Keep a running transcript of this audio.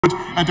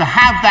and to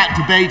have that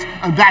debate,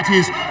 and that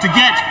is to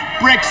get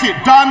Brexit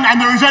done. And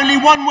there is only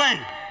one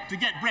way to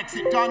get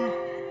Brexit done: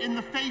 in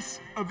the face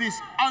of this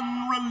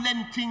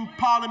unrelenting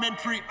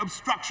parliamentary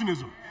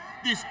obstructionism,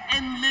 this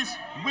endless,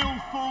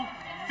 willful,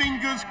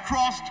 fingers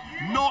crossed,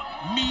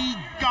 not me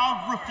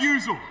gov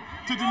refusal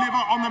to deliver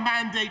on the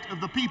mandate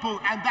of the people,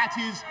 and that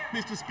is,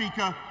 Mr.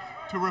 Speaker,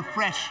 to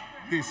refresh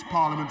this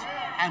Parliament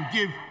and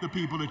give the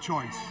people a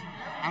choice.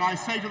 And I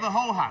say to the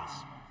whole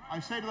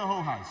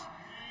House,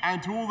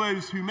 and to all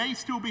those who may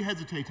still be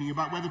hesitating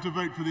about whether to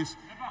vote for this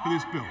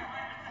bill,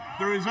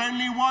 there is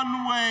only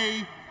one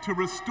way to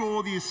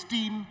restore the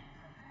esteem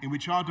in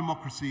which our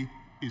democracy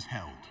is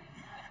held,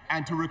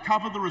 and to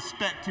recover the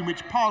respect in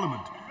which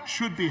Parliament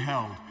should be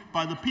held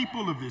by the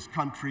people of this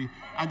country,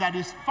 and that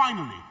is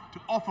finally to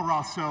offer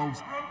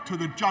ourselves to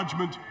the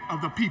judgment of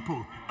the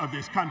people of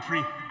this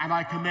country. And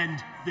I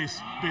commend this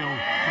bill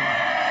to